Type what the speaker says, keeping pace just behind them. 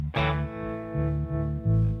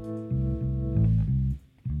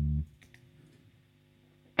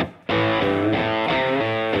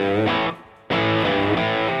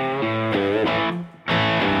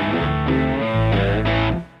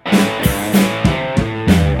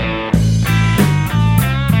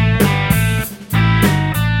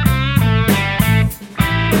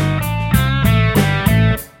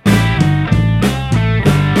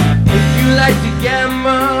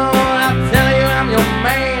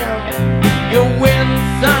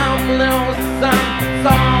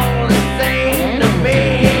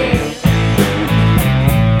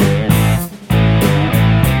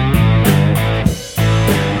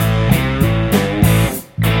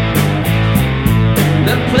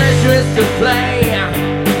The pleasure is to play.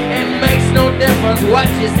 It makes no difference what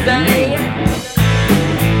you say.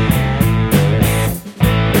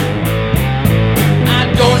 I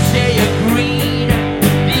don't share your greed.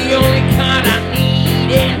 The only kind I need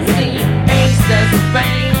is the ace of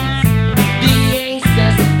spades. The ace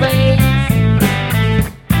of spades.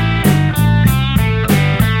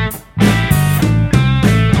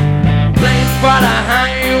 Playing for the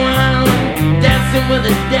high one, dancing with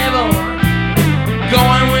the devil,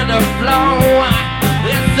 going with the flow.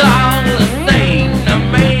 It's all the same to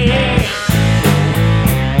me.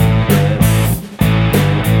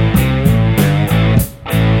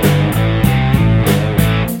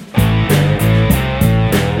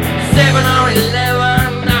 Seven or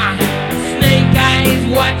 11, snake eyes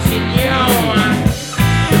watching you.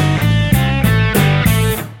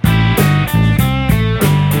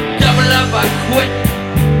 Double up or quit,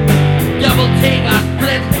 double take or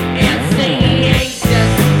split. It's the ace of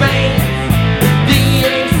spades, the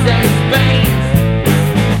ace of spades.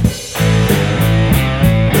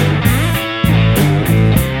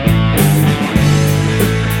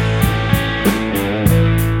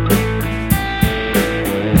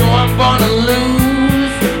 No, I'm born to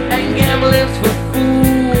lose, and gambling's for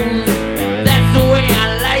fools. That's the way I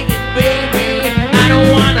like it, baby. I don't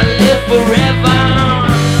wanna live forever.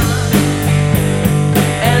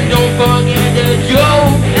 And don't forget the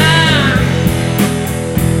joke.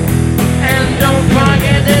 And don't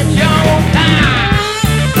forget the joke.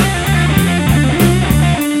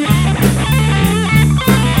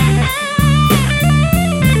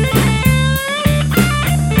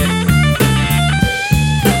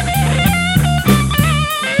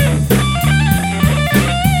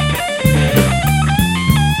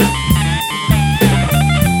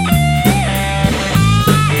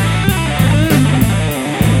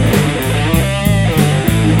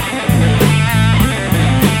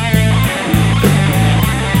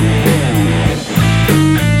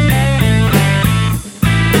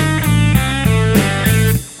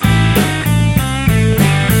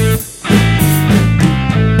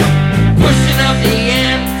 Pushing up the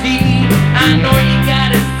ante, I know you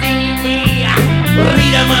gotta see me.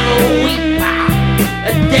 Read 'em on a weep,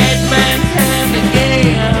 a dead man's hand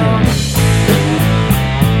again.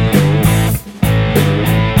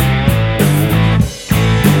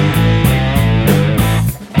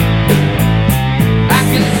 I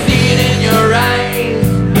can see it in your eyes.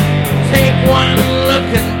 Take one look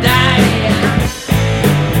and die.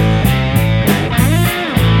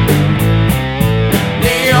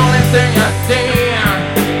 The only thing I see,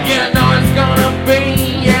 you know it's gonna be,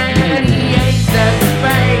 yeah, the ace of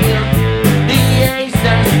spades, the ace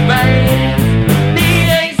of spades, the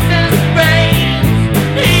ace of spades,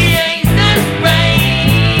 the ace of spades.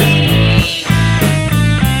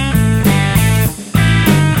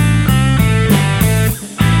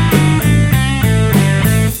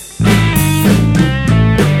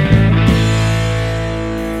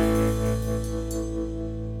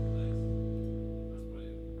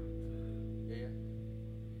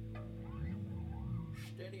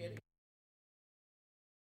 Steady, Eddie.